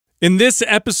In this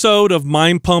episode of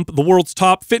Mind Pump, the world's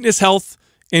top fitness, health,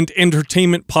 and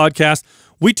entertainment podcast,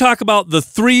 we talk about the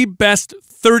 3 best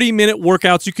 30-minute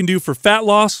workouts you can do for fat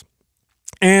loss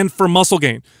and for muscle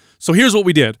gain. So here's what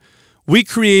we did. We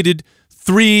created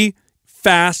 3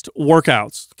 fast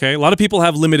workouts, okay? A lot of people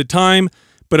have limited time,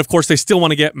 but of course they still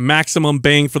want to get maximum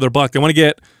bang for their buck. They want to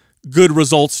get good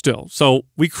results still. So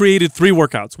we created 3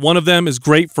 workouts. One of them is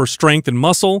great for strength and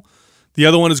muscle. The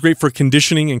other one is great for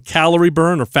conditioning and calorie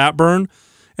burn or fat burn.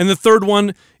 And the third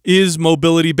one is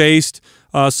mobility-based.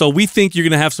 So we think you're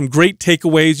going to have some great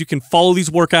takeaways. You can follow these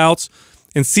workouts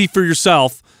and see for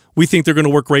yourself. We think they're going to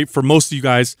work great for most of you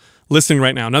guys listening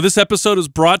right now. Now, this episode is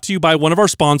brought to you by one of our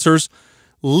sponsors,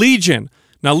 Legion.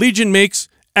 Now, Legion makes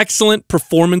excellent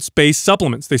performance-based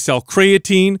supplements. They sell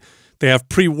creatine. They have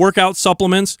pre-workout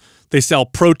supplements. They sell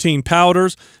protein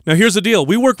powders. Now, here's the deal.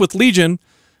 We work with Legion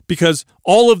because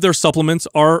all of their supplements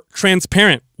are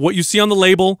transparent. What you see on the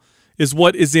label is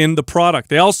what is in the product.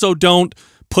 They also don't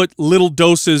put little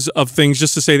doses of things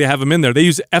just to say they have them in there. They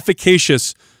use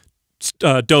efficacious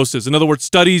doses. In other words,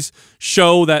 studies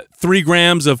show that 3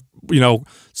 grams of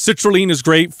citrulline is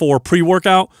great for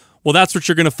pre-workout. Well, that's what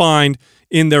you're going to find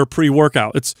in their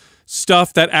pre-workout. It's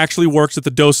stuff that actually works at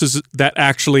the doses that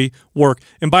actually work.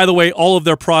 And by the way, all of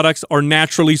their products are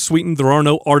naturally sweetened. There are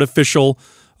no artificial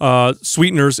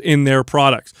sweeteners in their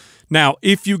products. Now,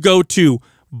 if you go to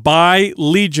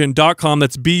buylegion.com,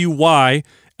 that's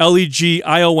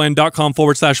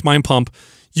BUYLEGION.com/mindpump,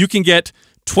 you can get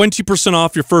 20%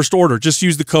 off your first order. Just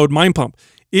use the code MindPump.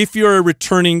 If you're a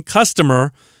returning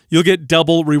customer, you'll get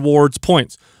double rewards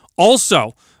points.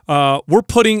 Also, we're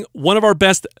putting one of our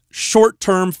best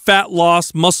short-term fat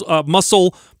loss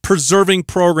muscle preserving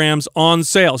programs on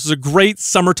sale. This is a great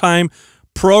summertime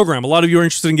program. A lot of you are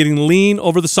interested in getting lean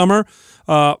over the summer.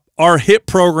 Our HIIT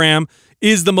program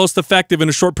is the most effective in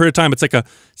a short period of time. It's like a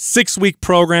 6-week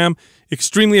program,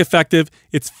 extremely effective.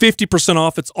 It's 50%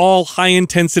 off. It's all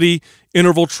high-intensity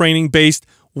interval training based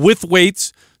with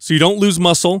weights, so you don't lose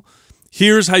muscle.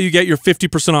 Here's how you get your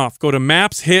 50% off. Go to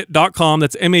mapshit.com.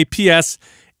 That's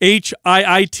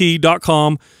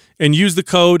MAPSHIIT.com and use the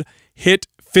code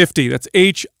HIIT50. That's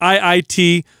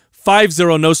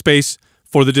HIIT50, no space,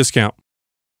 for the discount.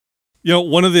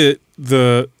 One of the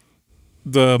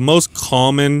most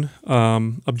common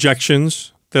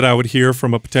objections that I would hear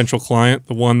from a potential client,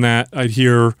 the one that I'd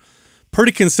hear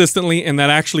pretty consistently and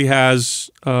that actually has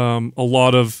a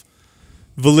lot of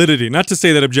validity. Not to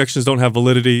say that objections don't have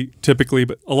validity typically,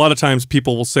 but a lot of times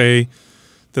people will say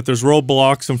that there's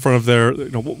roadblocks in front of their,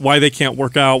 why they can't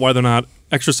work out, why they're not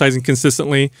exercising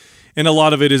consistently, and a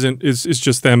lot of it is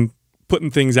just them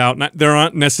putting things out. There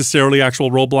aren't necessarily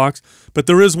actual roadblocks, but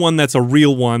there is one that's a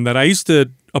real one that I used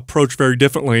to approach very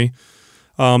differently,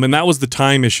 and that was the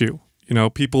time issue.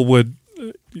 People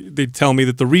they'd tell me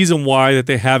that the reason why that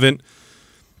they haven't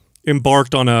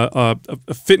embarked on a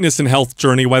fitness and health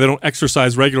journey, why they don't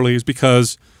exercise regularly, is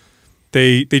because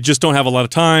they just don't have a lot of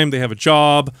time. They have a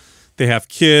job, they have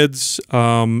kids,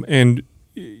 and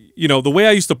the way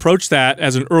I used to approach that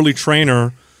as an early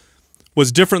trainer was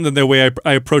different than the way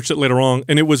I approached it later on,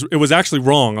 and it was actually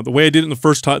wrong. The way I did it in the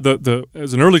first time,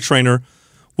 as an early trainer,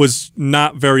 was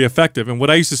not very effective. And what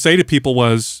I used to say to people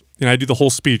was, I do the whole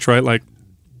speech, right? Like,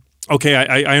 okay,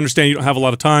 I understand you don't have a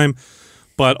lot of time,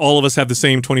 but all of us have the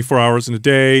same 24 hours in a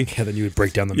day. Yeah, then you would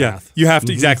break down the math. You have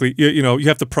to, exactly. You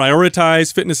have to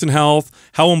prioritize fitness and health.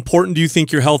 How important do you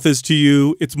think your health is to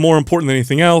you? It's more important than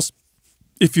anything else.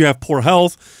 If you have poor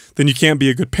health, then you can't be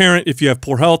a good parent. If you have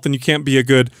poor health, then you can't be a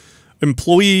good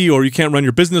employee, or you can't run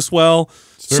your business well.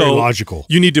 It's very logical.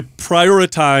 You need to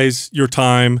prioritize your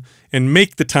time and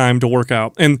make the time to work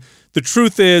out. And the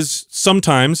truth is,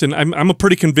 sometimes, and I'm a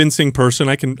pretty convincing person,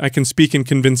 I can speak in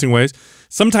convincing ways.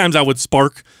 Sometimes I would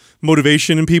spark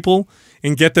motivation in people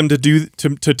and get them to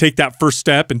take that first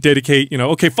step and dedicate,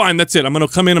 okay, fine, that's it. I'm going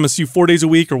to come in, I'm going to see you 4 days a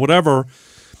week or whatever.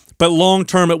 But long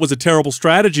term, it was a terrible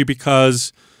strategy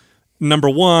because, number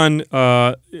one,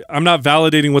 I'm not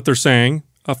validating what they're saying.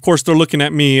 Of course, they're looking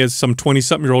at me as some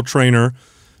 20-something-year-old trainer.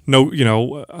 What do you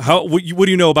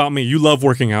know about me? You love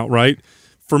working out, right?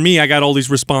 For me, I got all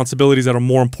these responsibilities that are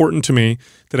more important to me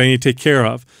that I need to take care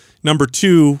of. Number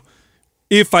 2,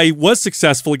 if I was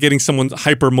successful at getting someone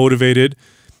hyper-motivated,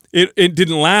 it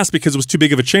didn't last because it was too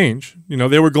big of a change.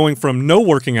 They were going from no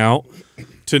working out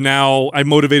to now I'm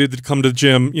motivated to come to the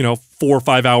gym, 4 or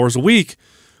 5 hours a week,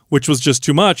 which was just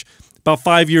too much. About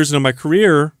 5 years into my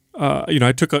career,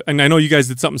 I took and I know you guys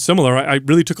did something similar. I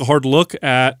really took a hard look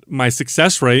at my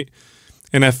success rate,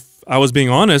 and if I was being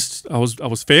honest, I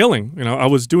was failing. I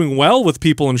was doing well with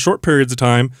people in short periods of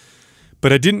time,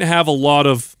 but I didn't have a lot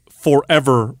of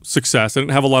forever success. I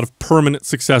didn't have a lot of permanent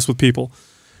success with people.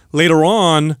 Later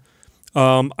on,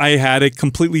 I had a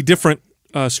completely different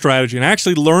strategy. And I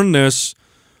actually learned this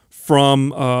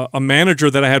from a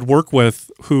manager that I had worked with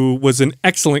who was an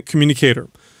excellent communicator.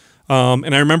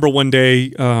 And I remember one day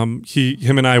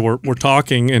him and I were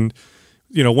talking, and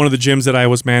one of the gyms that I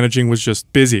was managing was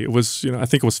just busy. It was, I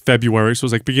think it was February, so it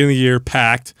was like beginning of the year,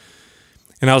 packed.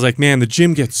 And I was like, man, the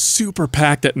gym gets super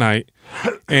packed at night.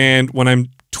 And when I'm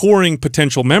touring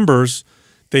potential members,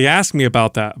 they ask me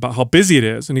about that, about how busy it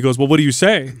is. And he goes, well, what do you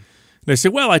say? And I say,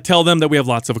 well, I tell them that we have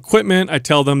lots of equipment. I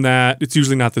tell them that it's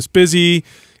usually not this busy.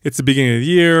 It's the beginning of the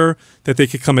year, that they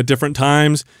could come at different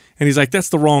times. And he's like, that's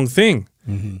the wrong thing.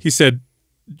 Mm-hmm. He said,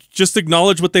 just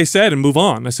acknowledge what they said and move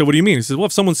on. I said, what do you mean? He says, well,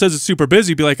 if someone says it's super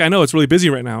busy, be like, I know it's really busy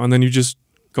right now. And then you just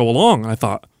go along. I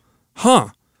thought, huh,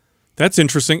 that's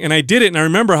interesting. And I did it. And I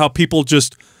remember how people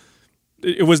just,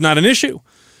 it was not an issue.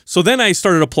 So then I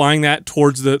started applying that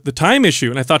towards the time issue.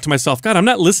 And I thought to myself, God, I'm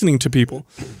not listening to people.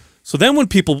 So then when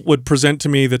people would present to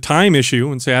me the time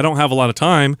issue and say, I don't have a lot of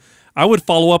time, I would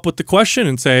follow up with the question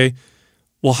and say,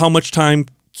 well, how much time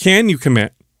can you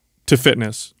commit to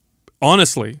fitness?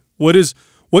 Honestly,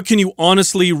 what can you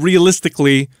honestly,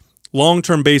 realistically,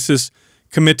 long-term basis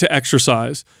commit to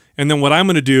exercise? And then what I'm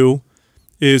going to do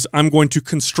is I'm going to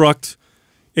construct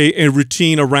a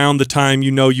routine around the time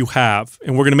you have,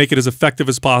 and we're going to make it as effective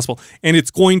as possible. And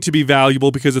it's going to be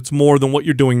valuable because it's more than what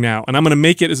you're doing now. And I'm going to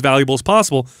make it as valuable as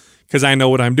possible because I know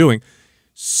what I'm doing.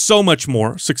 So much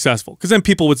more successful. Because then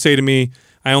people would say to me,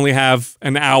 I only have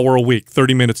an hour a week,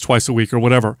 30 minutes twice a week or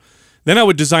whatever. Then I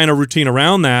would design a routine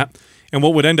around that. And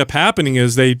what would end up happening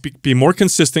is they'd be more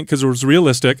consistent because it was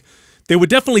realistic. They would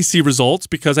definitely see results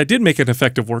because I did make an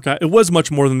effective workout. It was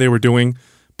much more than they were doing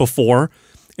before.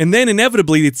 And then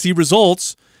inevitably they'd see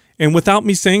results, and without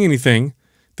me saying anything,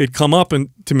 they'd come up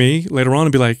to me later on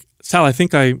and be like, Sal, I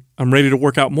think I'm ready to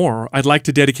work out more. I'd like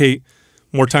to dedicate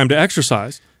more time to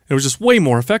exercise. It was just way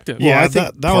more effective. Yeah, well, I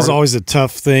think that was always a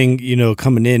tough thing,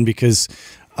 coming in because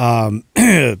one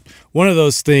of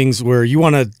those things where you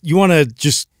want to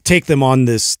just take them on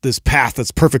this path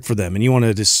that's perfect for them, and you want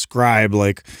to describe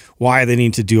like why they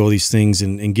need to do all these things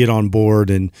and get on board,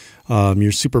 and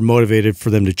you're super motivated for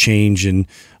them to change, and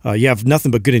you have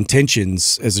nothing but good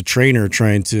intentions as a trainer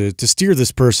trying to steer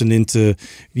this person into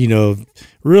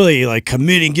really like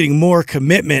committing, getting more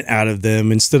commitment out of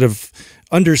them instead of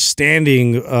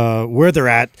understanding where they're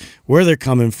at, where they're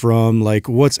coming from, like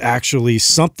what's actually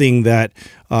something that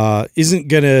isn't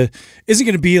gonna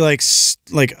be like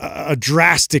a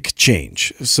drastic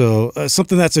change. So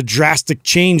something that's a drastic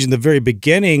change in the very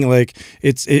beginning, like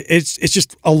it's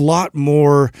just a lot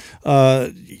more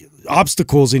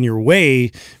obstacles in your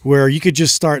way, where you could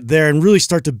just start there and really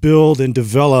start to build and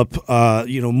develop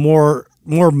more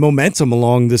momentum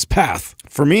along this path.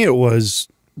 For me, it was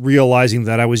realizing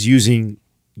that I was using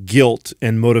guilt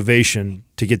and motivation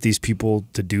to get these people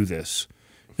to do this,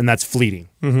 and that's fleeting.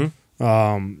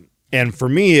 Mm-hmm. And for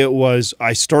me, it was,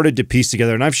 I started to piece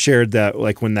together, and I've shared that,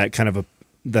 like when that kind of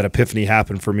that epiphany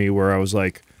happened for me, where I was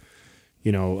like,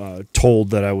 told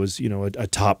that I was, a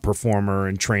top performer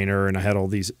and trainer, and I had all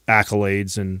these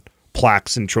accolades and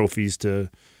plaques and trophies to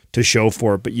show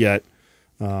for it, but yet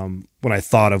when I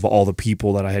thought of all the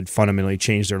people that I had fundamentally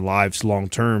changed their lives long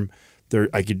term,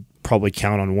 I could probably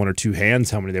count on one or two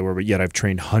hands how many they were, but yet I've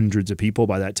trained hundreds of people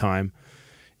by that time.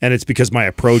 And it's because my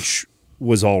approach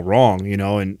was all wrong,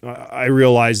 and I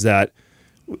realized that,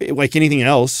 like anything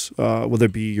else, whether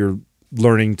it be you're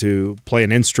learning to play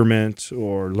an instrument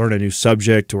or learn a new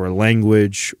subject or a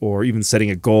language, or even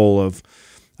setting a goal of,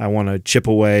 I want to chip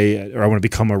away, or I want to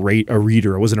become a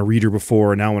reader. I wasn't a reader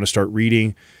before, and now I want to start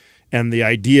reading. And the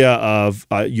idea of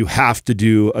you have to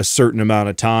do a certain amount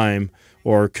of time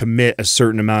or commit a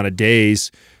certain amount of days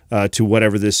to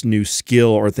whatever this new skill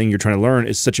or thing you're trying to learn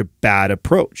is such a bad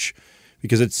approach,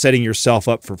 because it's setting yourself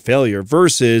up for failure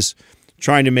versus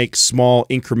trying to make small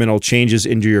incremental changes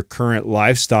into your current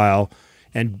lifestyle.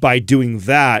 And by doing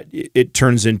that, it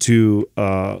turns into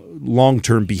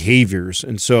long-term behaviors.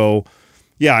 And so,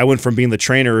 yeah, I went from being the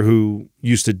trainer who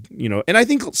used to, and I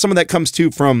think some of that comes too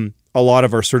from a lot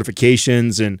of our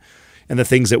certifications and the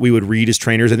things that we would read as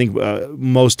trainers. I think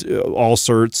most all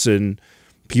certs and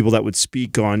people that would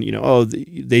speak on,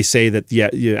 they say that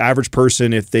the average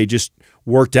person, if they just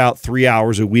worked out 3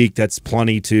 hours a week, that's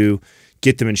plenty to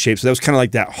get them in shape. So that was kind of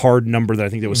like that hard number that I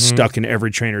think that was stuck in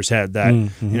every trainer's head, that,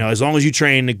 as long as you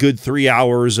train a good 3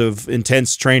 hours of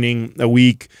intense training a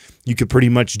week, you could pretty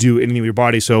much do anything with your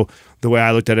body. So the way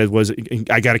I looked at it was,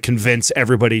 I got to convince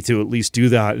everybody to at least do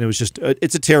that. And it was just,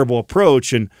 it's a terrible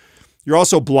approach. And you're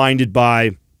also blinded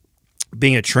by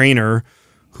being a trainer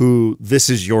who this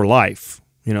is your life.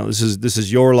 You know, this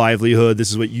is your livelihood.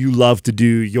 This is what you love to do.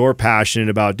 You're passionate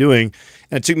about doing.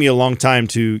 And it took me a long time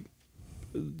to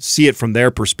see it from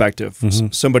their perspective.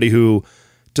 Somebody who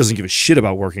doesn't give a shit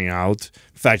about working out,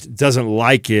 in fact, doesn't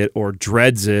like it or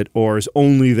dreads it, or is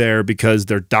only there because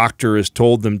their doctor has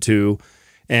told them to,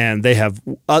 and they have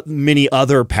many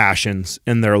other passions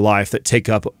in their life that take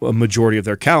up a majority of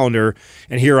their calendar.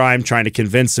 And here I'm trying to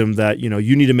convince them that, you know,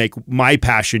 you need to make my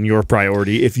passion your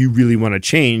priority if you really want to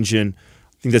change. And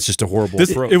I think that's just a horrible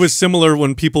approach. It was similar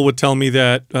when people would tell me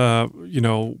that, you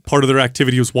know, part of their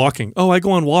activity was walking. Oh, I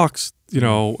go on walks, you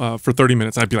know, for 30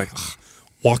 minutes. I'd be like,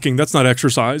 walking, that's not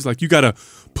exercise. Like, you got to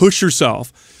push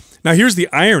yourself. Now, here's the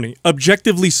irony.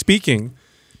 Objectively speaking,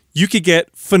 you could get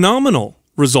phenomenal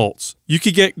results. You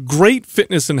could get great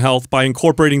fitness and health by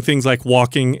incorporating things like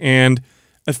walking and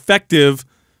effective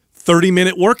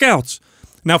 30-minute workouts.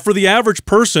 Now, for the average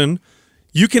person,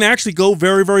 you can actually go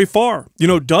very, very far. You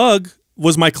know, Doug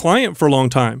was my client for a long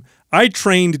time. I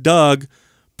trained Doug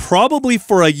probably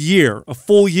for a year, a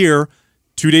full year,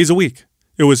 2 days a week.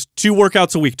 It was 2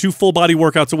 workouts a week, 2 full body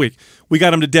workouts a week. We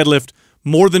got him to deadlift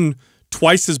more than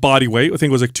twice his body weight. I think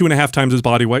it was like 2.5 times his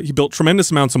body weight. He built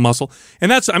tremendous amounts of muscle. And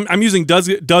that's, I'm using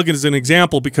Doug as an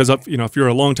example because of, you know, if you're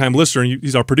a longtime listener, and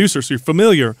he's our producer, so you're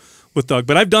familiar with Doug.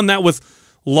 But I've done that with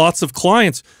lots of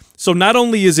clients. So not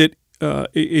only is it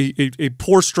a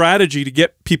poor strategy to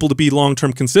get people to be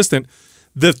long-term consistent,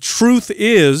 the truth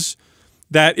is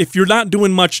that if you're not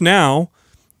doing much now,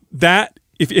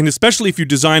 and especially if you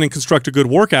design and construct a good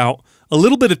workout, a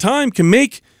little bit of time can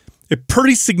make a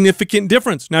pretty significant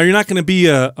difference. Now, you're not going to be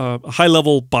a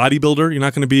high-level bodybuilder. You're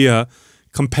not going to be a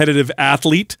competitive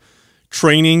athlete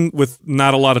training with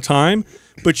not a lot of time,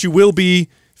 but you will be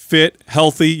fit,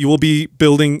 healthy. You will be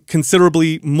building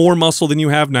considerably more muscle than you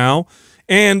have now.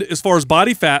 And as far as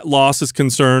body fat loss is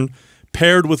concerned,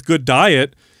 paired with good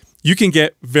diet, you can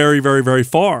get very, very, very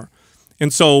far.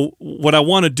 And so what I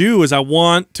want to do is I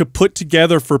want to put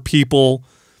together for people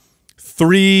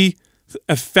 3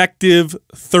 effective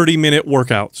 30-minute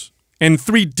workouts and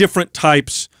 3 different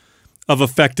types of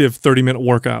effective 30-minute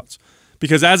workouts.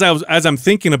 Because as I'm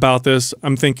thinking about this,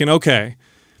 I'm thinking, okay,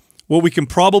 what we can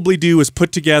probably do is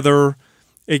put together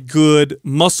a good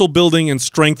muscle building and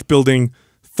strength building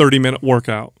 30-minute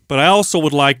workout. But I also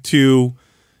would like to,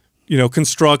 you know,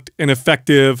 construct an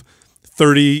effective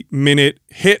 30-minute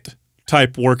HIIT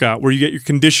type workout where you get your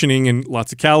conditioning and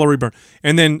lots of calorie burn.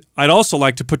 And then I'd also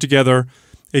like to put together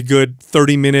a good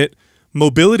 30-minute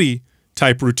mobility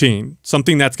type routine,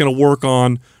 something that's going to work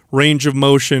on range of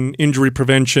motion, injury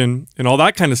prevention, and all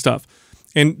that kind of stuff.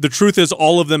 And the truth is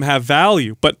all of them have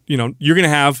value, but you know, you're going to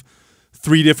have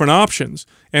 3 different options.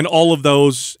 And all of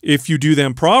those, if you do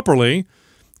them properly,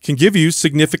 can give you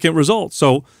significant results.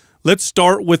 So let's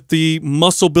start with the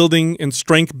muscle building and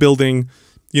strength building,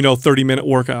 you know, 30-minute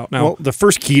workout. Now, well, the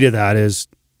first key to that is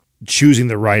choosing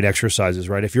the right exercises,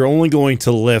 right? If you're only going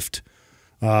to lift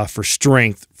for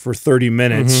strength for 30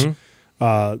 minutes,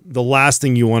 the last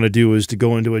thing you want to do is to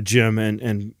go into a gym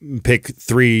and pick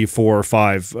 3, 4, or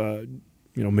 5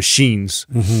 machines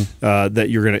that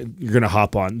you're gonna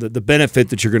hop on. The benefit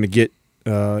that you're gonna get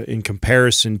in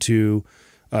comparison to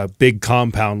big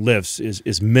compound lifts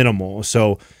is minimal.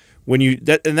 So when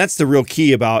that's the real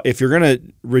key about if you're gonna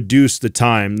reduce the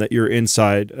time that you're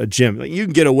inside a gym, like you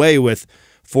can get away with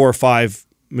 4 or 5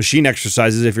 machine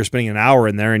exercises if you're spending an hour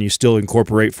in there and you still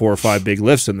incorporate 4 or 5 big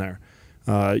lifts in there,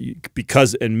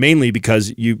 mainly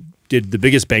because you did the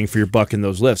biggest bang for your buck in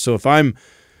those lifts. So if I'm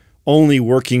only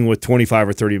working with 25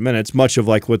 or 30 minutes, much of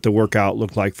like what the workout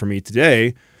looked like for me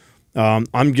today,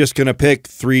 I'm just going to pick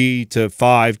 3 to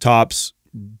 5 tops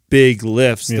big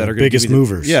lifts that are going to biggest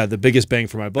movers. Yeah, the biggest bang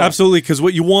for my buck. Absolutely, because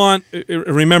what you want,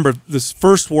 remember, this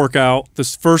first workout,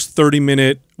 this first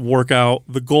 30-minute workout,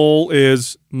 the goal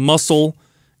is muscle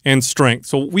and strength.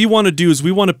 So what we want to do is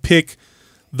we want to pick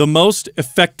the most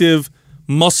effective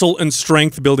muscle and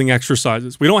strength building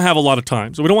exercises. We don't have a lot of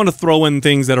time, so we don't want to throw in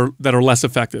things that are less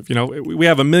effective. You know, we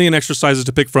have a million exercises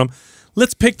to pick from.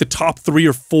 Let's pick the top 3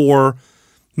 or 4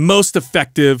 most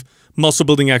effective muscle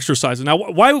building exercises. Now,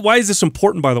 why is this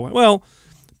important, by the way? Well,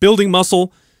 building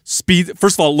muscle, speed.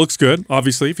 First of all, it looks good.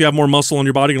 Obviously, if you have more muscle on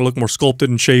your body, you're gonna look more sculpted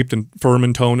and shaped and firm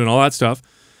and toned and all that stuff.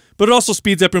 But it also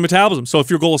speeds up your metabolism. So if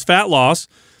your goal is fat loss,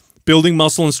 building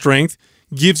muscle and strength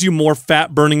gives you more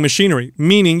fat burning machinery,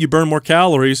 meaning you burn more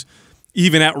calories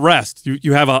even at rest.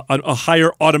 You have a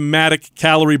higher automatic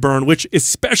calorie burn, which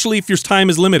especially if your time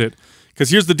is limited. Because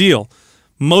here's the deal.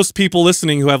 Most people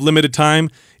listening who have limited time,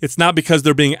 it's not because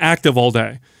they're being active all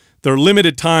day. They're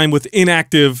limited time with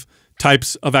inactive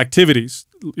types of activities.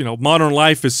 You know, modern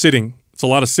life is sitting. It's a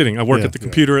lot of sitting. I work at the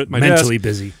computer at my mentally desk.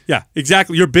 busy. Yeah,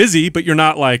 exactly. You're busy, but you're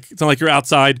not like, it's not like you're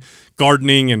outside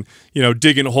gardening and,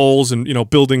 digging holes and,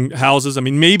 building houses. I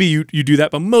mean, maybe you do that,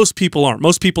 but most people aren't.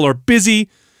 Most people are busy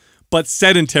but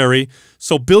sedentary.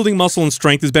 So building muscle and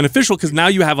strength is beneficial because now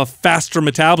you have a faster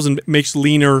metabolism. It makes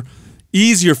leaner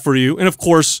easier for you. And of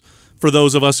course, for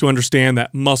those of us who understand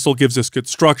that muscle gives us good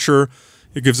structure,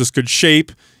 it gives us good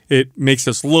shape, it makes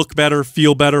us look better,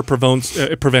 feel better,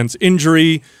 it prevents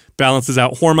injury, balances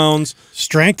out hormones.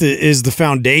 Strength is the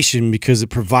foundation because it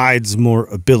provides more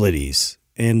abilities.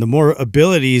 And the more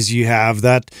abilities you have,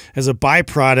 that as a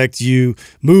byproduct, you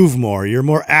move more, you're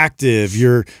more active,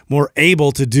 you're more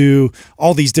able to do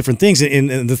all these different things. And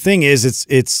the thing is,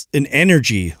 it's an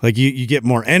energy. Like you get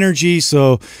more energy.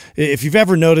 So if you've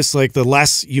ever noticed, like the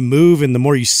less you move and the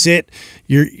more you sit,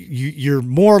 you're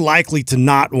more likely to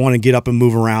not want to get up and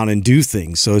move around and do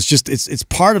things. So it's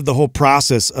part of the whole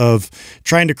process of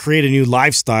trying to create a new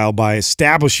lifestyle by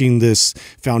establishing this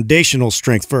foundational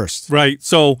strength first. Right.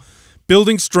 So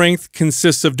building strength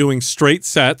consists of doing straight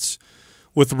sets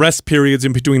with rest periods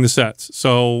in between the sets.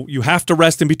 So you have to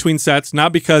rest in between sets,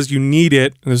 not because you need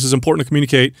it, and this is important to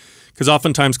communicate, because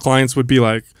oftentimes clients would be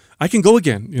like, I can go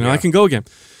again, I can go again.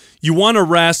 You want to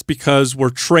rest because we're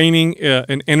training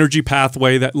an energy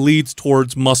pathway that leads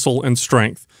towards muscle and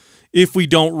strength. If we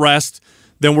don't rest,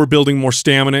 then we're building more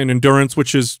stamina and endurance,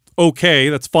 which is okay,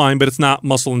 that's fine, but it's not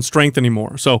muscle and strength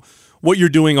anymore. So what you're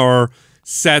doing are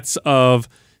sets of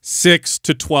 6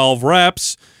 to 12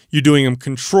 reps. You're doing them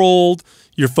controlled.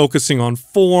 You're focusing on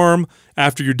form.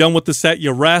 After you're done with the set,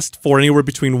 you rest for anywhere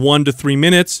between 1 to 3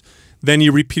 minutes. Then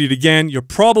you repeat it again. You're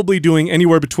probably doing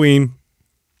anywhere between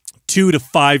 2 to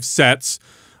 5 sets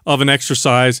of an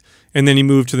exercise, and then you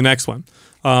move to the next one.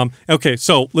 Okay,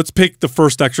 so let's pick the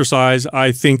first exercise.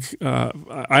 I think I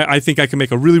can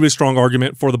make a really, really strong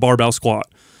argument for the barbell squat.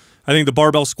 I think the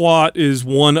barbell squat is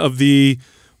one of the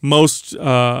most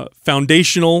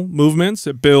foundational movements.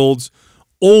 It builds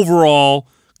overall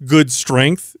good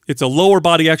strength. It's a lower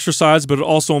body exercise, but it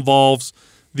also involves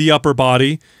the upper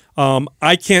body.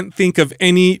 I can't think of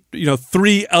any,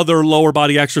 3 other lower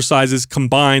body exercises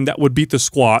combined that would beat the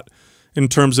squat in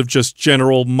terms of just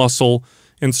general muscle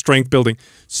and strength building.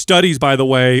 Studies, by the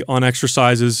way, on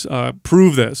exercises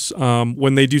prove this.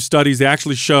 When they do studies, they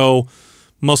actually show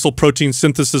muscle protein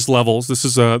synthesis levels. This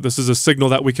is a signal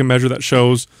that we can measure that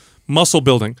shows muscle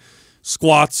building.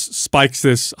 Squats spikes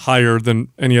this higher than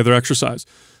any other exercise.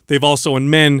 They've also,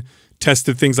 in men,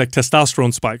 tested things like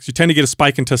testosterone spikes. You tend to get a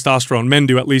spike in testosterone. Men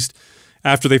do, at least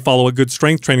after they follow a good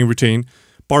strength training routine.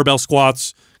 Barbell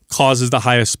squats causes the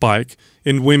highest spike.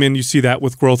 In women, you see that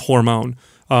with growth hormone.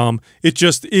 It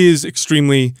just is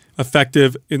extremely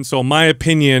effective. And so in my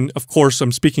opinion, of course,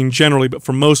 I'm speaking generally, but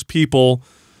for most people,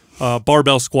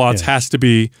 barbell squats has to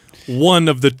be one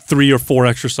of the 3 or 4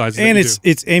 exercises. And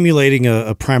it's emulating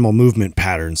a primal movement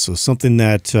pattern. So something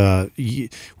that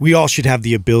we all should have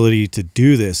the ability to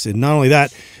do this. And not only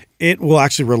that, it will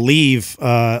actually relieve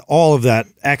all of that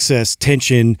excess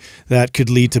tension that could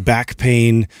lead to back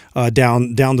pain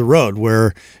down the road.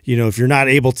 Where if you're not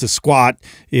able to squat,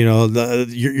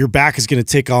 your back is going to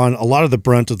take on a lot of the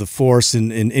brunt of the force,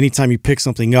 and anytime you pick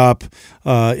something up,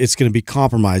 it's going to be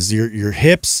compromised. Your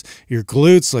hips, your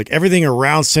glutes, like everything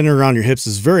centered around your hips,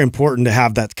 is very important to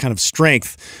have that kind of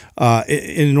strength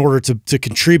in order to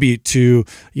contribute to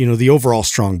the overall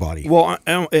strong body. Well,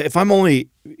 if I'm only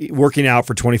working out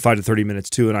for 25 to 30 minutes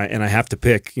too, and I have to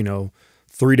pick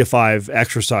 3 to 5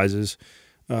 exercises,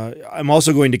 I'm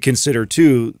also going to consider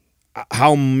too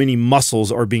how many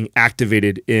muscles are being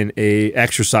activated in a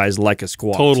exercise like a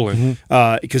squat. Totally.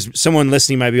 Because someone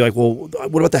listening might be like, well,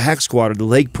 what about the hack squat or the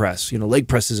leg press? Leg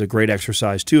press is a great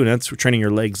exercise too, and that's training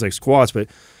your legs like squats. But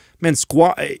man,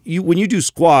 when you do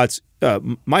squats,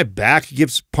 my back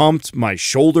gets pumped, my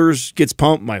shoulders gets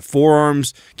pumped, my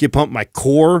forearms get pumped, my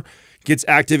core gets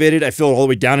activated. I feel it all the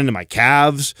way down into my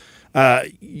calves.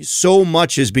 So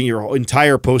much is being your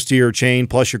entire posterior chain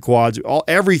plus your quads.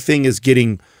 Everything is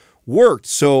getting worked.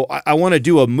 So I want to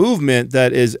do a movement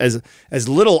that is as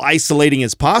little isolating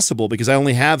as possible because I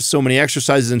only have so many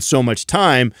exercises and so much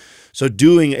time. So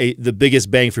doing the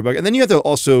biggest bang for your buck. And then you have to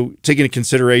also take into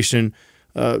consideration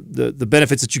the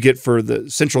benefits that you get for the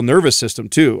central nervous system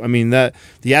too. I mean, the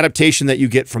adaptation that you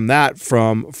get from that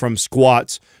from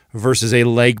squats versus a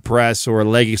leg press or a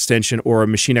leg extension or a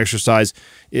machine exercise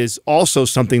is also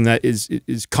something that is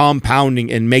compounding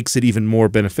and makes it even more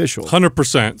beneficial.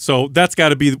 100%. So that's got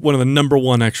to be one of the number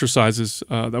 1 exercises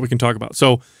that we can talk about.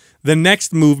 So the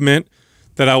next movement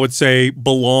that I would say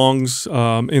belongs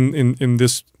in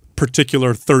this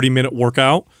particular 30-minute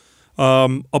workout,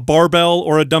 a barbell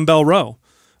or a dumbbell row.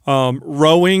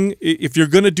 Rowing, if you're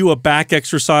going to do a back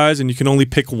exercise and you can only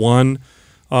pick one,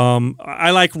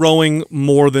 I like rowing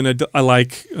more than I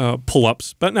like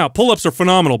pull-ups. But now, pull-ups are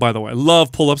phenomenal, by the way. I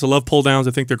love pull-ups. I love pull-downs.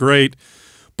 I think they're great.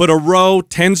 But a row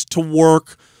tends to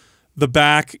work the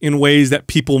back in ways that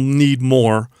people need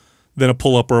more than a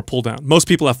pull-up or a pull-down. Most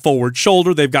people have forward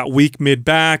shoulder. They've got weak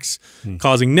mid-backs,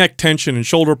 causing neck tension and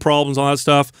shoulder problems, all that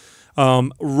stuff.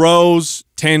 Rows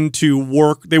tend to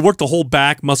work. They work the whole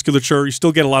back musculature. You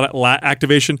still get a lot of lat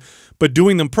activation. But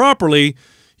doing them properly,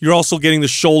 you're also getting the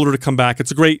shoulder to come back.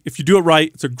 It's a great, if you do it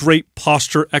right, it's a great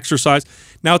posture exercise.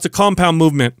 Now, it's a compound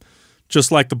movement,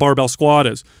 just like the barbell squat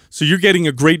is. So you're getting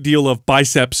a great deal of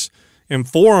biceps and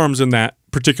forearms in that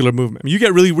particular movement. I mean, you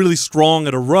get really, really strong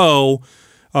at a row.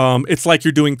 It's like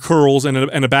you're doing curls and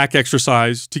a back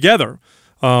exercise together.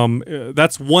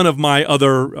 That's one of my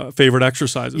other favorite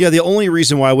exercises. Yeah, the only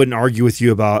reason why I wouldn't argue with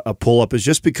you about a pull-up is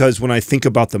just because when I think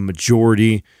about the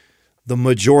majority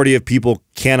of people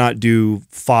cannot do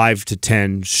 5 to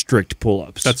 10 strict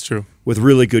pull-ups. That's true. With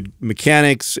really good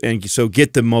mechanics, and so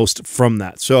get the most from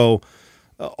that. So,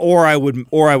 or I would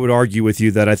argue with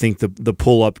you that I think the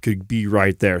pull-up could be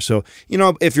right there. So, you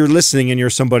know, if you're listening and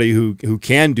you're somebody who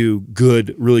can do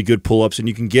really good pull-ups and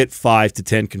you can get 5 to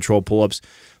 10 controlled pull-ups,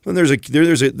 then there's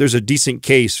a decent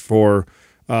case for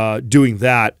doing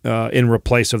that in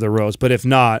replace of the rows. But if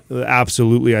not,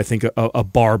 absolutely, I think a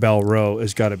barbell row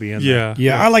has got to be in there.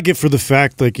 Yeah, I like it for the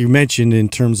fact, like you mentioned, in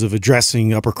terms of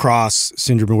addressing upper cross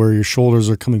syndrome where your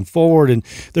shoulders are coming forward. And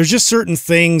there's just certain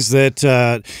things that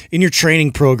in your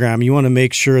training program, you want to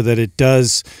make sure that it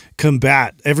does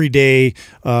combat everyday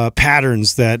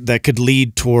patterns that could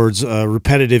lead towards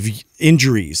repetitive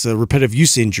injuries, repetitive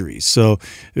use injuries. So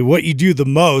what you do the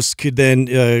most could then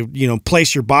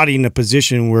place your body in a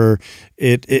position where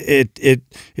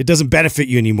it doesn't benefit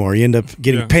you anymore. You end up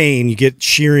getting pain. You get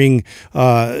shearing.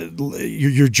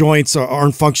 Your joints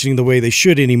aren't functioning the way they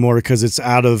should anymore because it's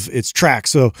out of its track.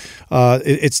 So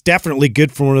it's definitely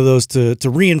good for one of those to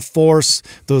reinforce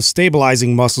those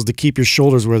stabilizing muscles to keep your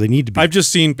shoulders where they need to be.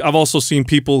 I've also seen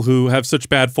people who have such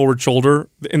bad forward shoulder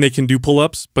and they can do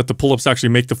pull-ups, but the pull-ups actually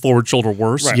make the forward shoulder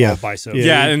worse. Right, yeah. Biceps.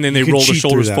 Yeah, and then they roll the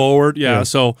shoulders forward. Yeah,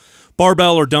 so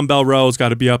barbell or dumbbell rows got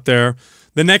to be up there.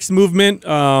 The next movement,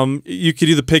 you could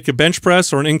either pick a bench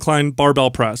press or an incline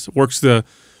barbell press. It works the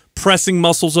pressing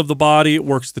muscles of the body. It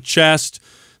works the chest,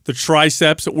 the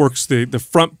triceps. It works the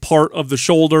front part of the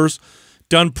shoulders.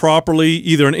 Done properly,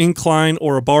 either an incline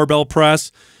or a barbell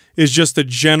press is just a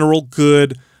general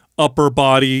good upper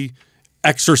body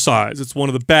exercise. It's one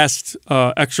of the best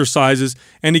exercises.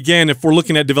 And again, if we're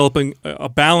looking at developing a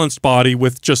balanced body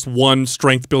with just one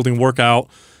strength building workout,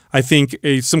 I think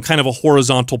some kind of a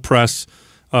horizontal press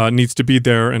needs to be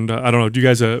there. And I don't know, what do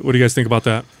you guys think about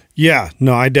that? Yeah,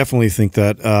 no, I definitely think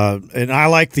that. And I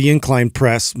like the incline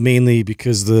press mainly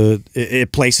because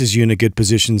it places you in a good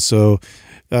position. So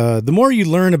the more you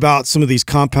learn about some of these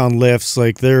compound lifts,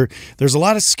 like there's a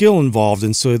lot of skill involved,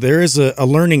 and so there is a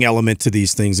learning element to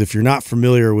these things. If you're not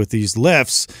familiar with these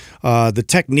lifts, the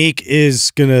technique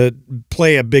is going to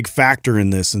play a big factor in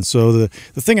this. And so the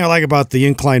thing I like about the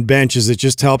incline bench is it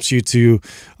just helps you to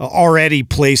already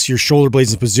place your shoulder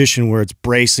blades in a position where it's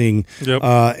bracing,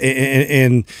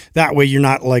 and that way you're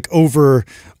not like over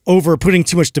putting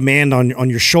too much demand on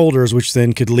your shoulders, which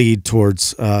then could lead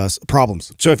towards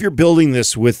problems. So if you're building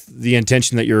this with the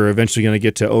intention that you're eventually going to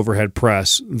get to overhead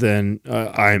press, then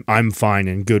I'm fine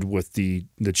and good with the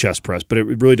chest press. But it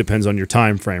really depends on your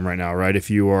time frame right now, right? If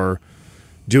you are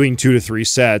doing 2 to 3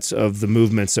 sets of the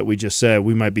movements that we just said,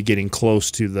 we might be getting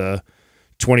close to the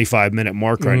 25-minute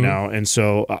mark right now. And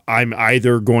so I'm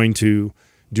either going to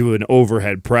do an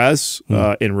overhead press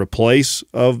in replace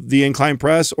of the incline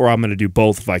press, or I'm going to do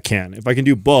both if I can. If I can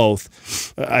do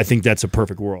both, I think that's a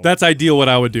perfect world. That's ideal what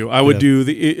I would do. I would do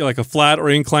like a flat or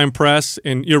incline press,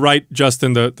 and you're right,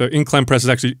 Justin, the incline press is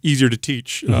actually easier to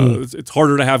teach. It's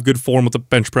harder to have good form with a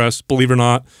bench press, believe it or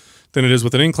not, than it is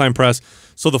with an incline press.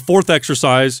 So the fourth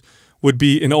exercise would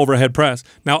be an overhead press.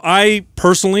 Now, I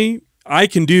personally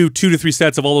can do 2 to 3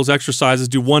 sets of all those exercises,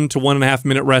 do 1 to 1.5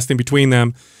 minute rest in between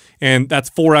them, and that's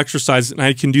 4 exercises, and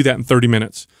I can do that in 30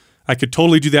 minutes. I could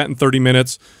totally do that in 30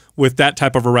 minutes with that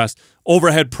type of a rest.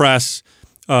 Overhead press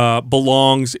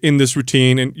belongs in this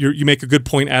routine, and you make a good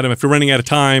point, Adam. If you're running out of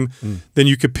time, then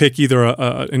you could pick either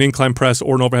an incline press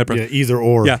or an overhead press. Yeah, either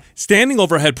or. Yeah, standing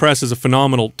overhead press is a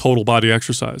phenomenal total body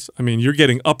exercise. I mean, you're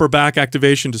getting upper back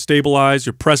activation to stabilize.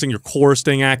 You're pressing your core,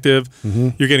 staying active.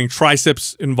 You're getting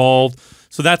triceps involved.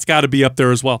 So that's got to be up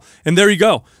there as well. And there you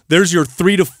go. There's your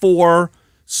 3 to 4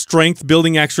 strength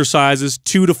building exercises,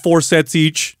 2 to 4 sets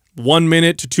each, 1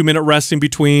 minute to 2 minute rest in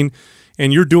between.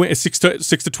 and you're doing 6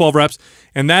 to 12 reps,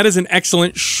 and that is an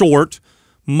excellent short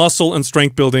muscle and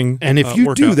strength building. And if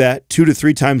you do that 2 to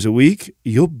 3 times a week,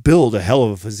 you'll build a hell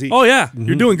of a physique. Oh yeah,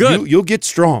 you're doing good. You'll get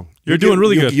strong. You're doing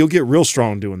really good. You'll get real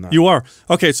strong doing that. You are.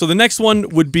 Okay, so the next one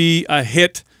would be a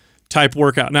HIIT type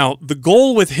workout. Now, the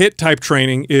goal with HIIT type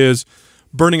training is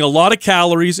burning a lot of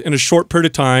calories in a short period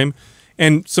of time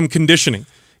and some conditioning.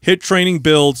 HIIT training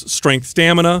builds strength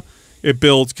stamina. It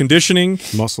builds conditioning.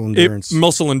 Muscle endurance.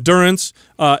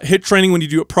 HIIT training, when you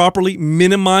do it properly,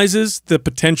 minimizes the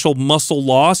potential muscle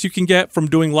loss you can get from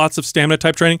doing lots of stamina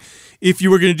type training. If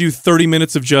you were going to do 30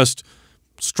 minutes of just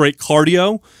straight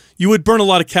cardio, you would burn a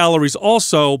lot of calories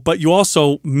also, but you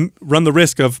also run the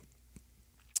risk of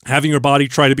having your body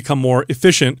try to become more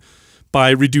efficient by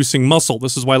reducing muscle.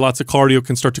 This is why lots of cardio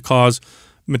can start to cause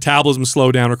metabolism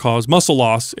slowdown or cause muscle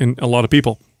loss in a lot of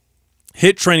people.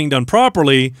 HIIT training done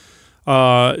properly,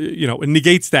 it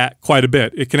negates that quite a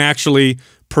bit. It can actually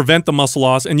prevent the muscle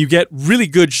loss, and you get really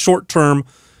good short-term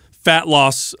fat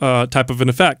loss type of an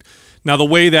effect. Now, the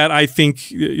way that I think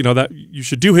that you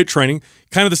should do HIIT training,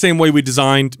 kind of the same way we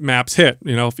designed MAPS HIIT.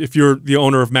 If you're the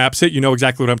owner of MAPS HIIT, you know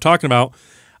exactly what I'm talking about.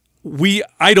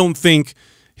 I don't think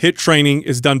HIIT training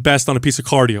is done best on a piece of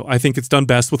cardio. I think it's done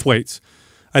best with weights.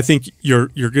 I think you're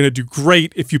going to do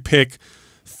great if you pick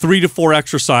 3 to 4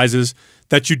 exercises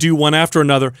that you do one after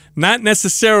another, not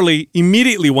necessarily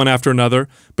immediately one after another,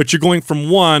 but you're going from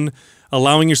one,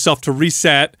 allowing yourself to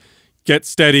reset, get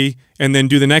steady, and then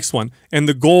do the next one. And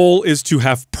the goal is to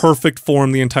have perfect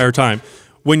form the entire time.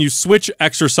 When you switch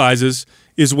exercises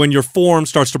is when your form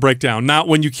starts to break down, not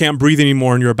when you can't breathe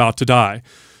anymore and you're about to die.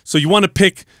 So you want to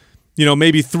pick,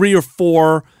 maybe 3 or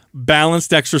 4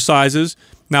 balanced exercises.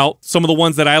 Now, some of the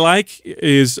ones that I like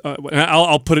is,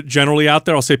 I'll put it generally out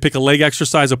there. I'll say pick a leg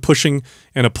exercise, a pushing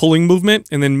and a pulling movement,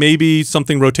 and then maybe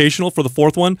something rotational for the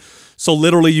 4th one. So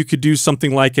literally you could do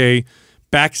something like a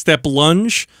back step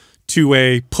lunge to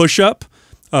a push-up,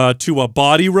 to a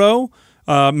body row,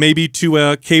 maybe to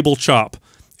a cable chop.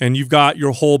 And you've got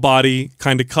your whole body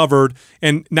kind of covered.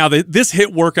 And now this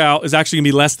HIIT workout is actually going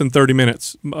to be less than 30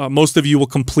 minutes. Most of you will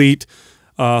complete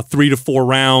 3 to 4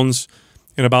 rounds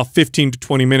in about 15 to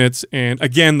 20 minutes. And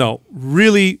again, though,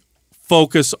 really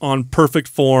focus on perfect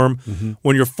form.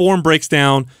 When your form breaks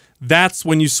down, that's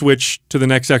when you switch to the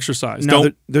next exercise. Now,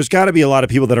 there's got to be a lot of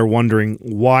people that are wondering,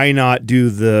 why not do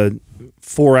the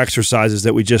 4 exercises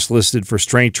that we just listed for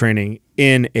strength training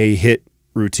in a HIIT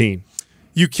routine?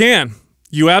 You can.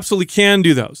 You absolutely can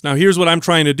do those. Now, here's what I'm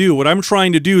trying to do. What I'm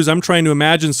trying to do is I'm trying to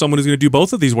imagine someone who's going to do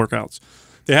both of these workouts.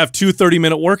 They have 2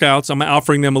 30-minute workouts. I'm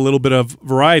offering them a little bit of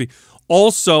variety.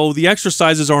 Also, the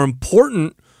exercises are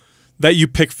important that you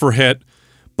pick for HIIT,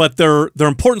 but they're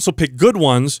important, so pick good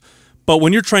ones. But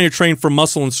when you're trying to train for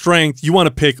muscle and strength, you want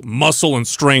to pick muscle and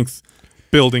strength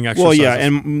building exercises. Well, yeah,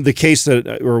 and the case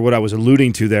or what I was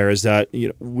alluding to there is that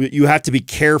you have to be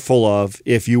careful of,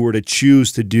 if you were to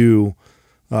choose to do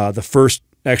the first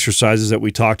exercises that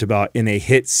we talked about in a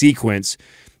HIIT sequence,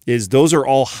 is those are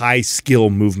all high skill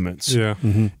movements. Yeah.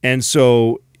 And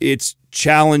so it's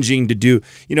challenging to do.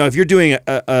 If you're doing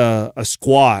a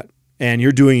squat and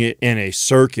you're doing it in a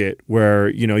circuit where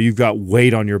you've got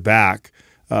weight on your back,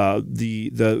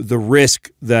 the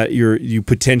risk that you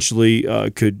potentially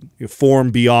could form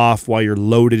be off while you're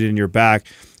loaded in your back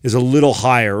is a little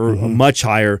higher, or much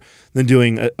higher than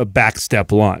doing a back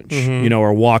step lunge,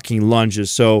 or walking lunges.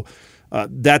 So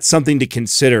that's something to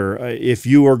consider if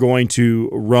you are going to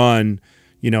run,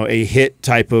 a HIIT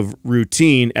type of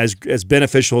routine. As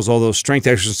beneficial as all those strength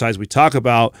exercises we talk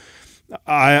about,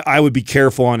 I would be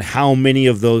careful on how many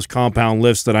of those compound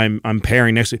lifts that I'm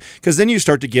pairing next to, because then you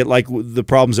start to get like the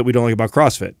problems that we don't like about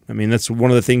CrossFit. I mean, that's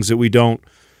one of the things that we don't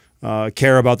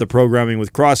care about the programming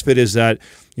with CrossFit, is that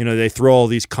they throw all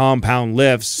these compound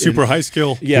lifts, super high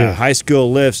skill, high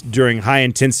skill lifts during high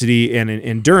intensity and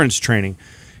endurance training.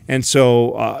 And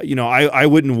so I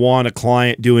wouldn't want a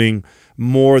client doing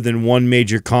more than one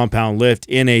major compound lift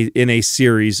in a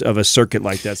series of a circuit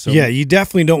like that. So yeah, you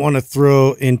definitely don't want to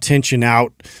throw intention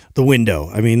out the window.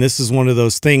 I mean, this is one of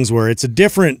those things where it's a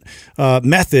different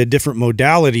method, different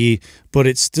modality, but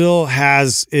it still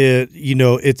has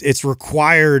it's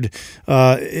required.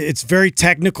 It's very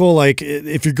technical. Like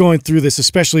if you're going through this,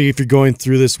 especially if you're going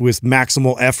through this with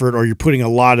maximal effort, or you're putting a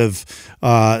lot of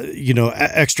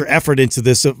extra effort into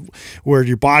this, where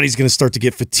your body's going to start to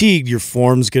get fatigued, your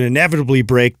form's going to inevitably inevitably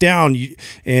break down,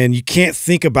 and you can't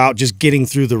think about just getting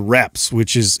through the reps,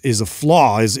 which is a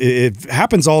flaw. It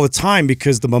happens all the time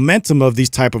because the momentum of these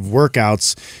type of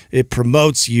workouts, it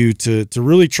promotes you to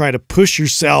really try to push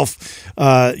yourself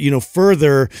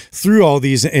further through all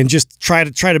these and just try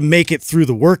to make it through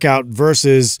the workout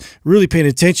versus really paying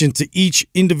attention to each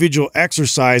individual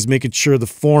exercise, making sure the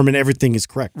form and everything is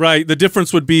correct. Right. The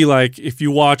difference would be like if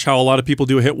you watch how a lot of people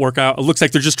do a HIIT workout, it looks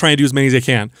like they're just trying to do as many as they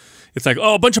can. It's like,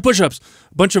 oh, a bunch of push-ups,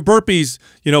 a bunch of burpees,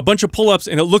 a bunch of pull-ups,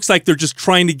 and it looks like they're just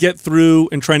trying to get through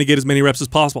and trying to get as many reps as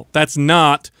possible. That's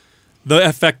not the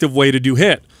effective way to do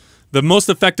HIIT. The most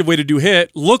effective way to do HIIT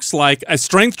looks like a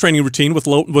strength training routine with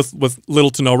little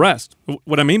to no rest.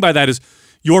 What I mean by that is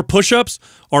your push-ups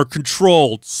are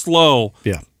controlled, slow,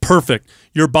 perfect.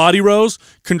 Your body rows,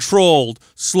 controlled,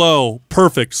 slow,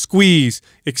 perfect. Squeeze,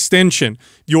 extension.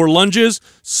 Your lunges,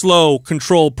 slow,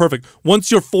 controlled, perfect.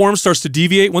 Once your form starts to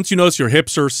deviate, once you notice your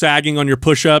hips are sagging on your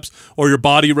push-ups or your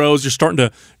body rows, you're starting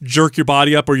to jerk your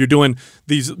body up, or you're doing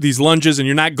these lunges and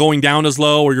you're not going down as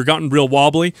low, or you're gotten real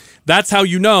wobbly, that's how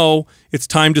you know it's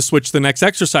time to switch to the next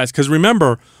exercise. Because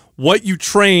remember, what you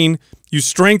train, you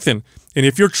strengthen. And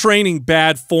if you're training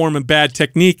bad form and bad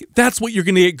technique, that's what you're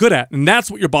going to get good at. And that's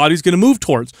what your body's going to move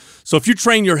towards. So if you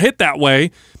train your HIIT that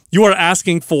way, you are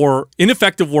asking for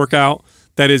ineffective workout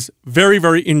that is very,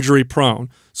 very injury prone.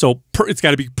 So it's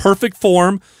got to be perfect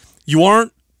form. You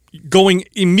aren't going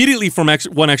immediately from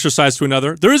one exercise to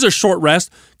another. There is a short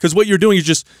rest because what you're doing is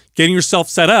just getting yourself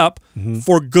set up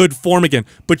for good form again.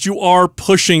 But you are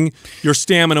pushing your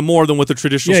stamina more than with the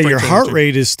traditional strength your training heart routine.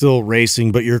 rate is still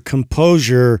racing, but your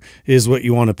composure is what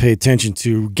you want to pay attention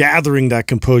to. Gathering that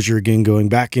composure again, going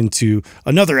back into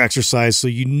another exercise so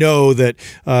you know that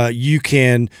you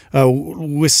can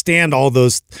withstand all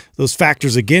those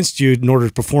factors against you in order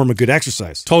to perform a good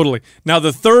exercise. Totally. Now,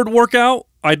 the third workout,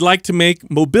 I'd like to make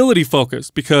mobility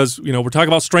focused because, we're talking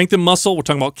about strength and muscle. We're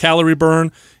talking about calorie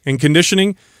burn and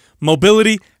conditioning.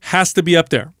 Mobility has to be up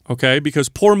there, okay? Because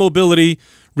poor mobility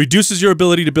reduces your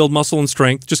ability to build muscle and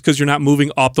strength just because you're not moving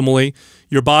optimally.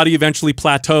 Your body eventually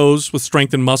plateaus with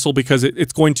strength and muscle because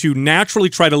it's going to naturally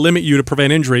try to limit you to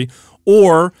prevent injury,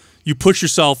 or you push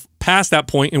yourself past that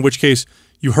point, in which case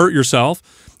you hurt yourself.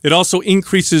 It also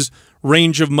increases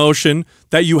range of motion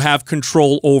that you have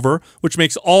control over, which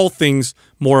makes all things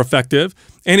more effective.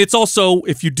 And it's also,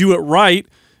 if you do it right,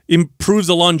 improves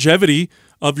the longevity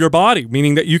of your body,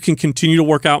 meaning that you can continue to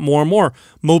work out more and more.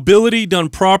 Mobility done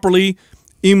properly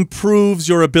improves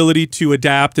your ability to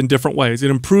adapt in different ways. It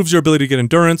improves your ability to get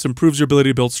endurance, improves your ability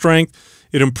to build strength,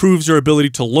 it improves your ability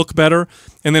to look better,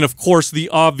 and then, of course, the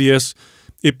obvious,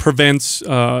 it prevents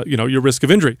your risk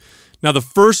of injury. Now, the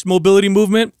first mobility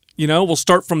movement, we'll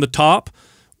start from the top,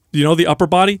 the upper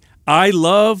body. I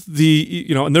love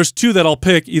and there's two that I'll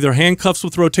pick, either handcuffs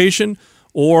with rotation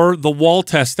or the wall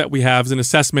test that we have as an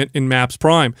assessment in MAPS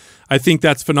Prime. I think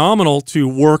that's phenomenal to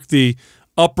work the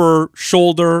upper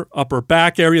shoulder, upper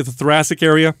back area, the thoracic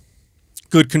area,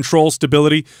 good control,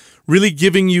 stability, really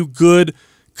giving you good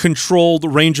controlled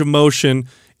range of motion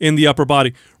in the upper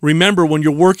body. Remember, when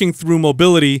you're working through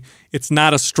mobility, it's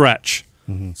not a stretch.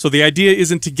 So the idea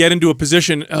isn't to get into a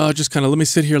position, just kind of let me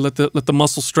sit here, let the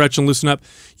muscle stretch and loosen up.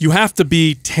 You have to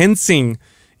be tensing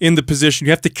in the position.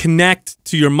 You have to connect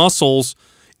to your muscles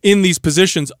in these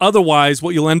positions. Otherwise,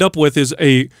 what you'll end up with is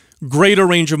a greater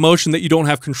range of motion that you don't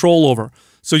have control over.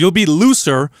 So you'll be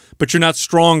looser, but you're not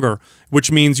stronger,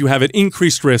 which means you have an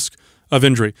increased risk of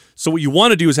injury. So what you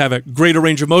want to do is have a greater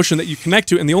range of motion that you connect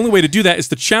to, and the only way to do that is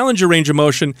to challenge your range of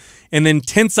motion and then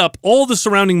tense up all the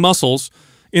surrounding muscles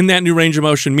in that new range of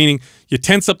motion, meaning you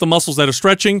tense up the muscles that are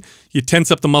stretching, you tense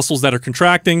up the muscles that are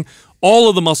contracting, all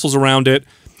of the muscles around it,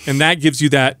 and that gives you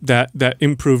that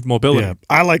improved mobility. Yeah,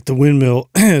 I like the windmill.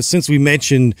 Since we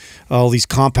mentioned all these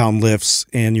compound lifts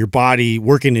and your body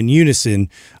working in unison,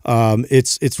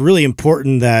 it's really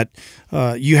important that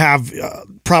you have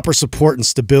proper support and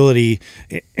stability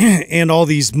and all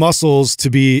these muscles to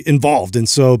be involved. And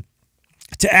so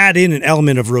to add in an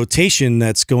element of rotation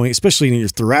that's going, especially in your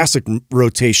thoracic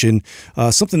rotation,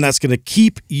 something that's going to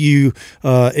keep you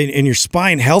in your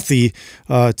spine healthy,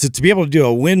 to be able to do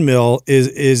a windmill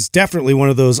is definitely one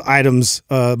of those items,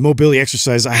 mobility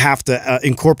exercise I have to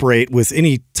incorporate with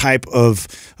any type of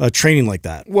training like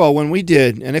that. Well, when we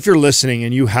did, and if you're listening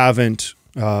and you haven't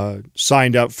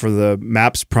signed up for the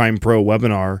MAPS Prime Pro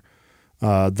webinar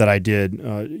that I did,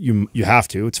 you have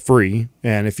to. It's free,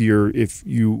 and if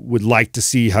you would like to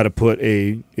see how to put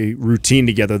a routine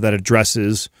together that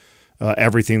addresses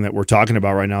everything that we're talking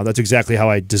about right now, that's exactly how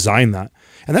I designed that.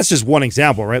 And that's just one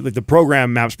example, right? Like the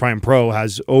program MAPS Prime Pro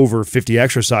has over 50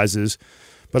 exercises,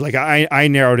 But like I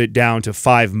narrowed it down to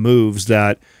 5 moves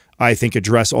that I think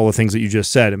address all the things that you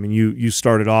just said. I mean, you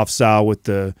started off, Sal, with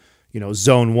the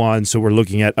zone 1, so we're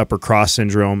looking at upper cross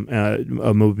syndrome,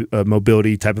 a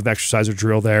mobility type of exercise or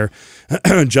drill there.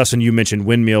 Justin, you mentioned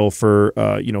windmill for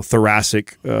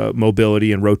thoracic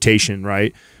mobility and rotation,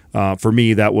 right? For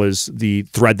me, that was the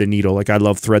thread the needle. Like I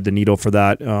love thread the needle for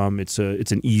that.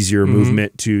 It's an easier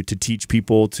movement to teach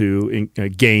people to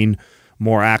gain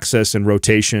more access and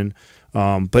rotation.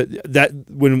 But that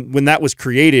when that was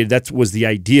created, that was the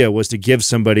idea, was to give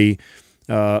somebody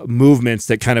movements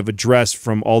that kind of address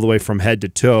from all the way from head to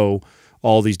toe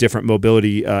all these different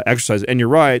mobility exercises. And you're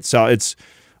right, so it's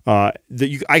I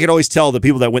could always tell the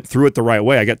people that went through it the right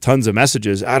way. I got tons of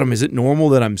messages. Adam, is it normal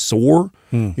that I'm sore?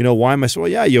 Why am I sore?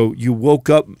 Well, yeah, you woke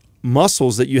up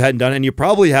muscles that you hadn't done, and you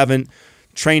probably haven't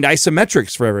trained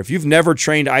isometrics forever. If you've never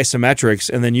trained isometrics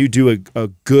and then you do a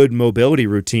good mobility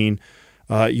routine,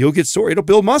 you'll get sore. It'll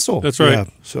build muscle. That's right. Yeah.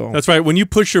 So that's right. When you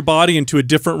push your body into a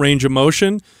different range of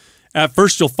motion, at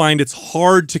first you'll find it's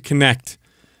hard to connect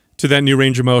to that new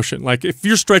range of motion. Like if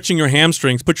you're stretching your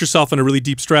hamstrings, put yourself in a really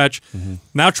deep stretch.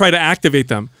 Now try to activate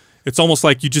them. It's almost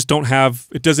like you just don't have,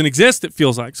 it doesn't exist, it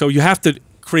feels like. So you have to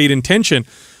create intention.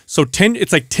 So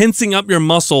it's like tensing up your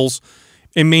muscles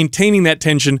and maintaining that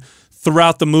tension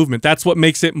throughout the movement. That's what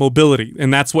makes it mobility,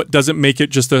 and that's what doesn't make it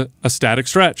just a static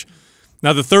stretch.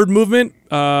 Now the third movement,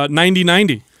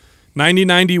 90-90.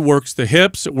 90-90 works the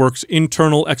hips. It works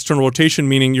internal, external rotation,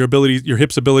 meaning your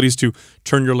hips' abilities to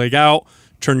turn your leg out,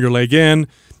 turn your leg in.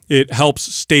 It helps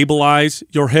stabilize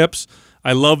your hips.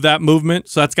 I love that movement.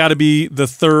 So that's got to be the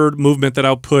third movement that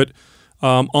I'll put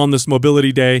on this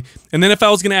mobility day. And then if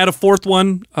I was going to add a fourth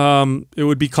one, it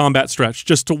would be combat stretch,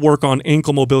 just to work on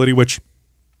ankle mobility, which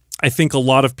I think a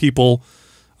lot of people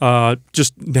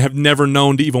just have never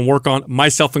known to even work on,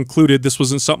 myself included. This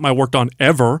wasn't something I worked on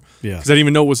ever, because I didn't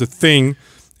even know it was a thing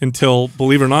until,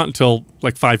 believe it or not, until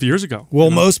like 5 years ago.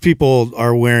 Well, most people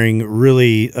are wearing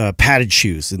really padded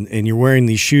shoes, and you're wearing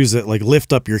these shoes that like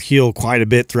lift up your heel quite a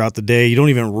bit throughout the day. You don't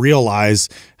even realize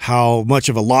how much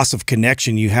of a loss of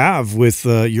connection you have with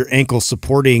your ankle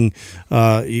supporting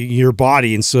your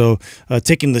body. And so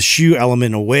taking the shoe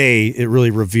element away, it really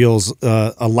reveals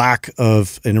a lack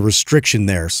of and a restriction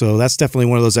there. So that's definitely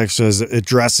one of those exercises that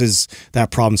addresses that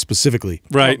problem specifically.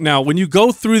 Right. Now, when you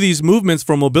go through these movements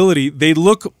for mobility, they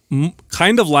look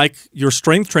kind of like your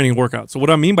strength training workout. So what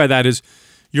I mean by that is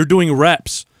you're doing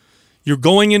reps. You're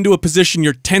going into a position,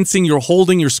 you're tensing, you're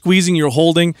holding, you're squeezing, you're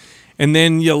holding, and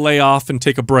then you lay off and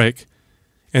take a break.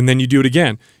 And then you do it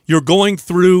again. You're going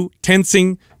through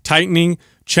tensing, tightening,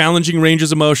 challenging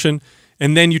ranges of motion,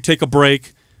 and then you take a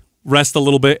break, rest a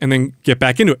little bit, and then get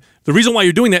back into it. The reason why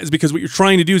you're doing that is because what you're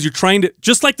trying to do is you're trying to,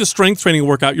 just like the strength training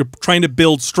workout, you're trying to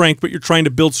build strength, but you're trying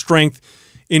to build strength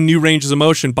in new ranges of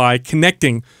motion by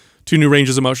connecting to new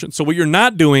ranges of motion. So what you're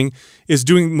not doing is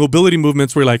doing mobility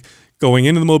movements where you're like going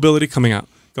into the mobility, coming out.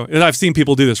 And I've seen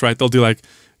people do this, right? They'll do like,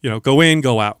 go in,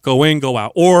 go out, go in, go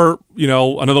out. Or,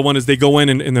 another one is they go in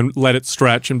and then let it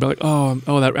stretch and be like, oh,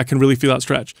 that I can really feel that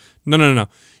stretch. No.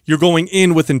 You're going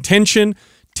in with intention,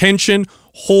 tension,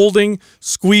 holding,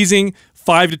 squeezing,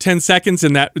 5 to 10 seconds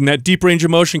in that deep range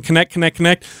of motion, connect,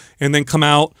 and then come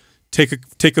out,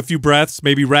 take a few breaths,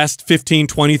 maybe rest 15,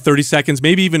 20, 30 seconds,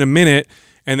 maybe even a minute,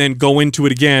 and then go into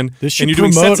it again. This should and you're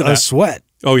promote doing sets of a that. sweat.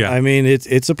 Oh, yeah. I mean,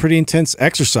 it's a pretty intense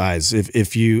exercise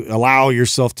if you allow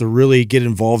yourself to really get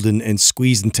involved and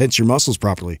squeeze and tense your muscles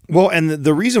properly. Well, and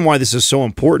the reason why this is so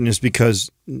important is because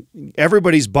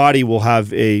everybody's body will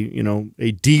have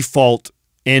a default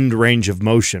end range of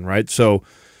motion, right? So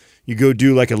you go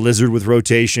do like a lizard with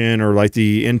rotation or like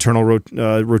the internal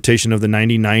rotation of the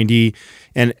 90-90,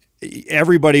 and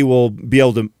everybody will be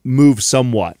able to move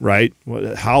somewhat, right?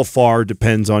 How far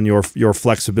depends on your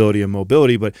flexibility and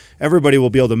mobility, but everybody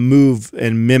will be able to move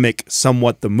and mimic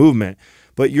somewhat the movement.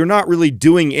 But you're not really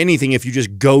doing anything if you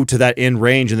just go to that end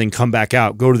range and then come back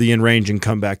out, go to the end range and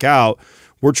come back out.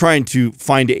 We're trying to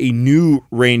find a new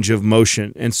range of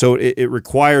motion. And so it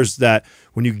requires that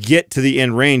when you get to the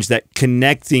end range, that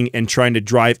connecting and trying to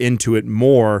drive into it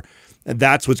more,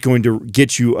 that's what's going to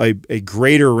get you a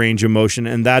greater range of motion,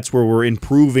 and that's where we're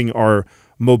improving our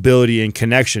mobility and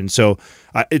connection. So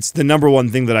it's the number one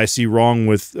thing that I see wrong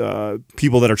with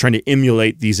people that are trying to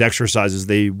emulate these exercises.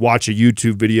 They watch a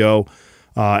YouTube video,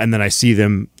 and then I see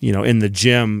them, in the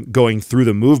gym going through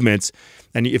the movements.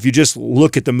 And if you just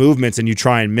look at the movements and you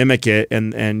try and mimic it,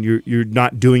 and you're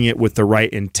not doing it with the right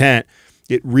intent,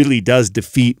 it really does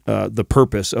defeat the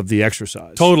purpose of the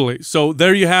exercise. Totally. So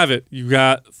there you have it. You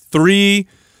got 3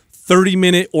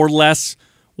 30-minute or less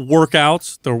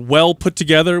workouts. They're well put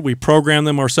together. We program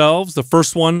them ourselves. The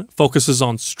first one focuses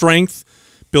on strength,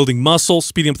 building muscle,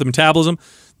 speeding up the metabolism.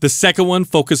 The second one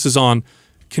focuses on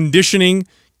conditioning,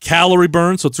 calorie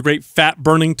burn, so it's a great fat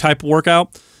burning type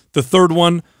workout. The third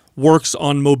one works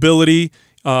on mobility,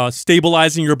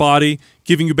 stabilizing your body,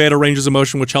 giving you better ranges of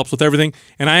motion, which helps with everything.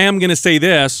 And I am going to say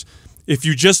this, if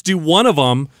you just do one of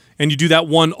them and you do that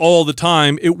one all the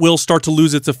time, it will start to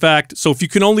lose its effect. So if you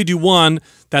can only do one,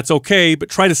 that's okay, but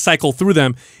try to cycle through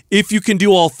them. If you can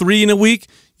do all three in a week,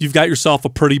 you've got yourself a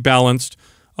pretty balanced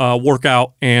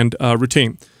workout and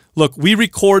routine. Look, we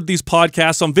record these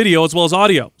podcasts on video as well as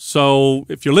audio. So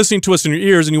if you're listening to us in your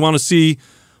ears and you want to see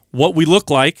what we look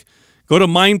like, go to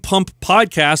Mind Pump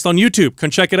Podcast on YouTube. Come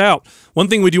check it out. One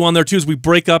thing we do on there too is we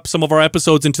break up some of our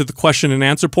episodes into the question and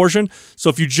answer portion. So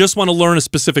if you just want to learn a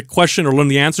specific question or learn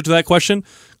the answer to that question,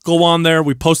 go on there.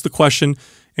 We post the question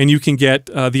and you can get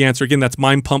the answer. Again, that's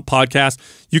Mind Pump Podcast.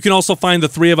 You can also find the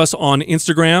three of us on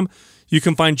Instagram. You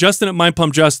can find Justin at Mind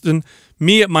Pump Justin,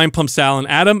 me at Mind Pump Sal, and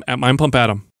Adam at Mind Pump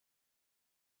Adam.